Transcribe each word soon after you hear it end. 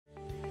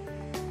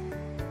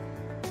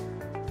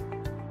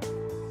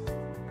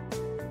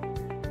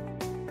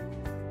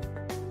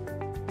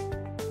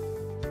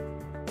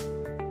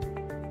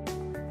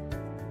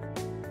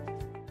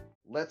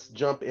let's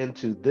jump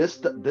into this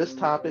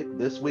topic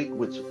this week,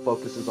 which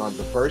focuses on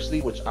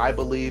diversity, which I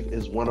believe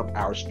is one of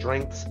our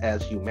strengths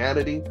as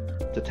humanity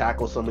to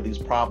tackle some of these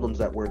problems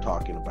that we're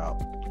talking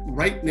about.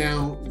 Right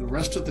now, the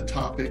rest of the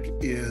topic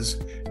is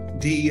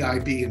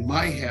DEIB in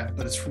my head,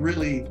 but it's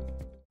really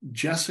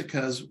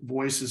Jessica's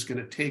voice is going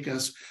to take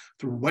us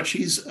through what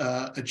she's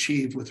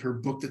achieved with her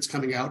book that's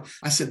coming out.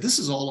 I said, this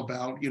is all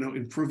about,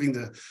 improving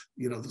the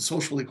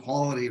social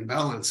equality and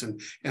balance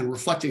and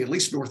reflecting at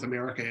least North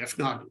America, if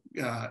not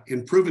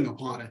improving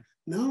upon it.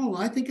 No,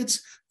 I think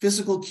it's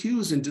physical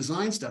cues and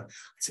design stuff.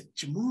 I said,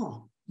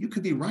 Jomal, you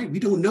could be right. We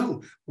don't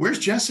know. Where's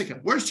Jessica?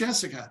 Where's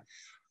Jessica?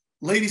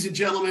 Ladies and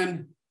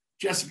gentlemen,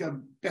 Jessica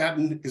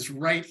Batten is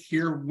right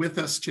here with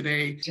us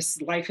today.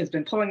 Just life has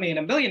been pulling me in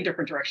a million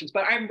different directions,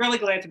 but I'm really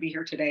glad to be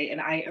here today. And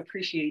I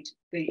appreciate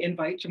the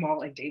invite,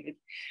 Jomal and David,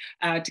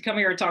 to come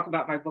here and talk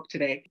about my book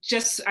today.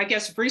 Just, I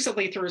guess,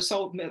 recently through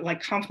a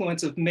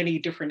confluence of many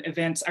different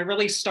events, I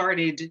really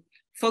started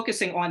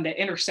focusing on the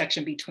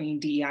intersection between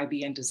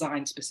DEIB and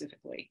design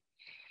specifically.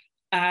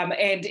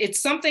 And it's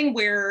something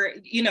where,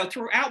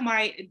 throughout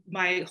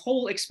my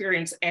whole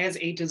experience as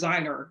a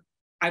designer,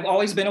 I've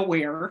always been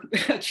aware,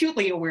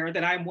 acutely aware,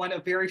 that I'm one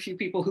of very few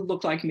people who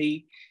look like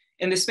me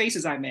in the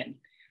spaces I'm in.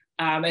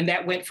 And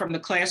that went from the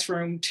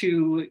classroom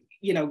to,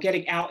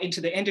 getting out into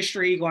the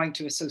industry, going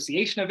to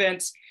association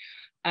events.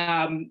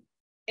 And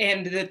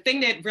the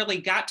thing that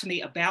really got to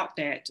me about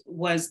that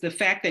was the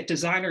fact that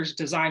designers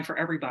design for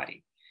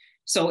everybody.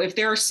 So if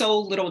there's so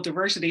little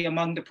diversity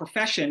among the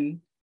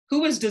profession,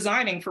 who is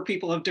designing for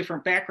people of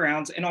different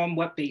backgrounds and on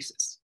what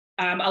basis?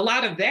 A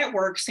lot of that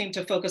work seemed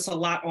to focus a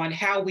lot on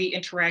how we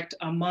interact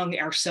among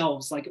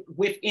ourselves, like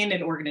within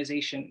an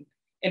organization,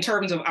 in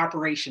terms of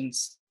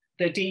operations.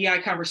 The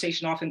DEI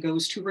conversation often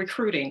goes to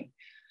recruiting,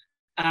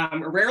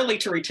 rarely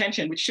to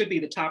retention, which should be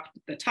the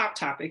top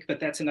topic, but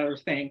that's another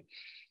thing.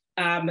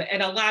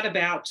 And a lot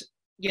about,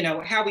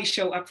 how we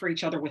show up for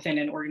each other within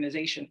an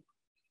organization.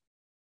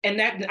 And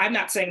that, I'm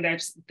not saying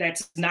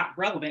that's not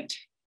relevant,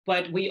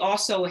 but we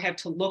also have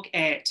to look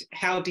at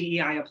how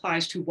DEI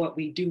applies to what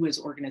we do as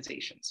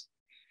organizations.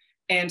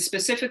 And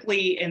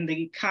specifically in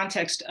the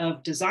context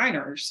of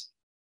designers,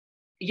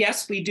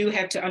 yes, we do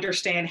have to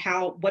understand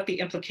what the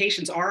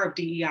implications are of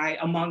DEI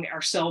among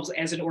ourselves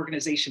as an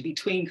organization,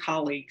 between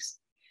colleagues.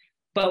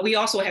 But we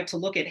also have to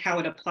look at how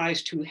it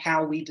applies to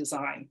how we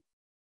design.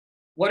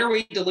 What are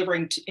we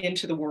delivering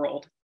into the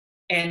world?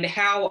 And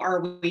how are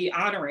we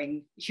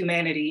honoring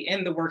humanity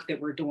in the work that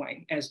we're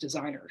doing as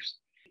designers?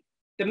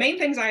 The main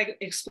things I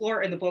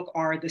explore in the book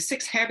are the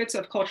 6 habits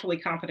of culturally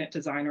competent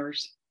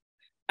designers,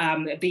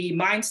 the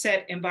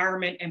mindset,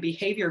 environment, and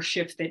behavior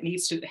shift that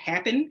needs to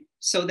happen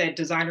so that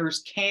designers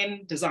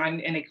can design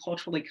in a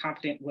culturally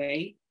competent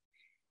way.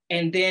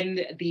 And then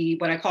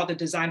what I call the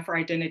Design for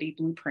Identity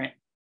Blueprint,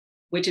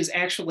 which is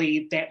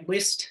actually that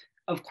list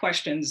of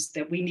questions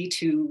that we need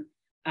to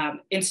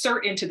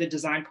insert into the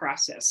design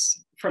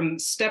process from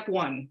step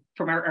 1,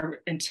 from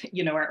our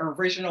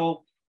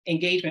original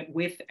engagement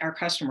with our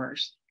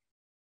customers,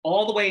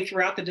 all the way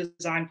throughout the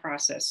design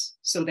process,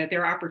 so that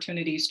there are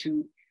opportunities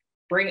to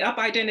bring up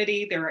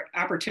identity, there are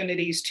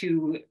opportunities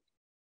to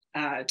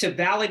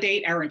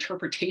validate our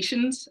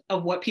interpretations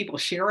of what people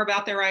share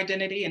about their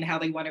identity and how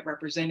they want it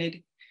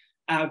represented,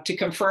 to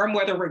confirm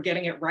whether we're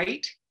getting it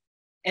right.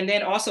 And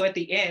then also at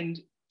the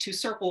end, to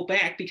circle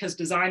back, because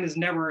design is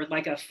never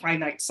like a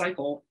finite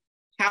cycle.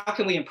 How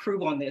can we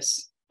improve on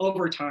this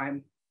over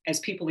time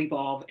as people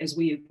evolve, as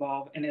we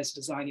evolve, and as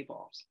design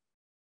evolves?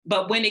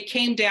 But when it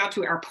came down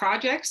to our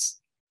projects,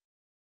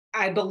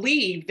 I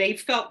believe they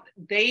felt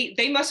they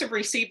must have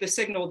received the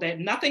signal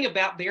that nothing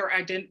about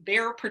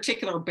their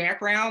particular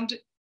background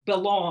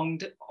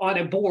belonged on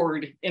a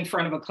board in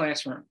front of a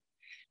classroom.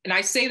 And I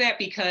say that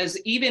because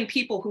even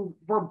people who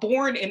were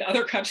born in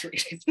other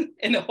countries,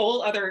 in a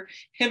whole other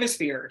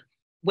hemisphere,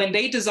 when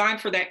they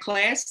designed for that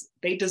class,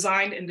 they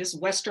designed in this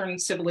Western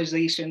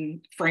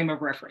civilization frame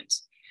of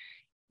reference.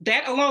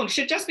 That alone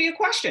should just be a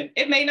question.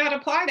 It may not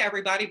apply to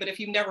everybody, but if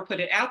you never put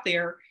it out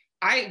there,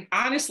 I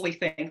honestly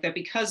think that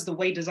because the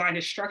way design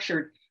is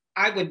structured,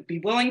 I would be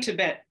willing to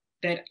bet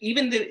that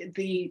even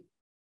the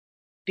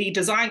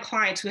design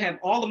clients who have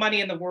all the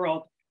money in the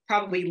world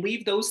probably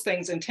leave those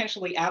things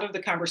intentionally out of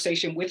the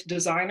conversation with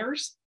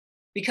designers,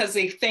 because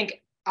they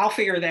think, I'll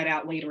figure that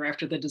out later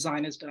after the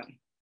design is done,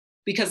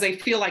 because they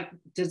feel like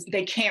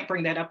they can't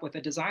bring that up with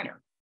a designer.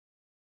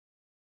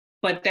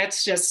 But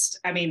that's just,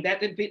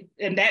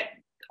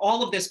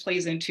 all of this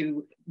plays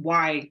into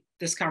why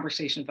this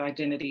conversation of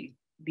identity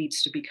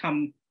needs to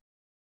become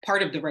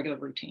part of the regular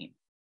routine.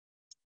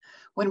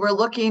 When we're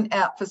looking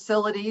at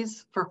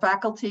facilities for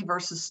faculty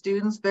versus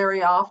students,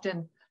 very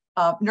often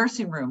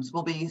nursing rooms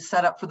will be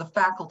set up for the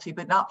faculty,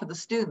 but not for the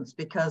students,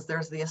 because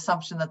there's the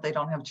assumption that they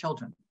don't have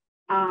children.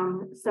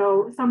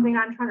 So something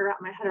I'm trying to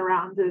wrap my head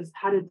around is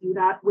how to do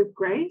that with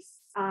grace,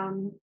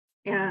 and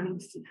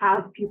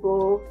have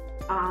people,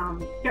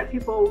 get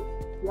people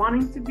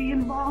wanting to be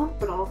involved,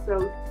 but also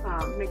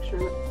make sure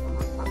that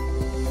it's not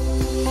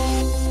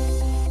possible.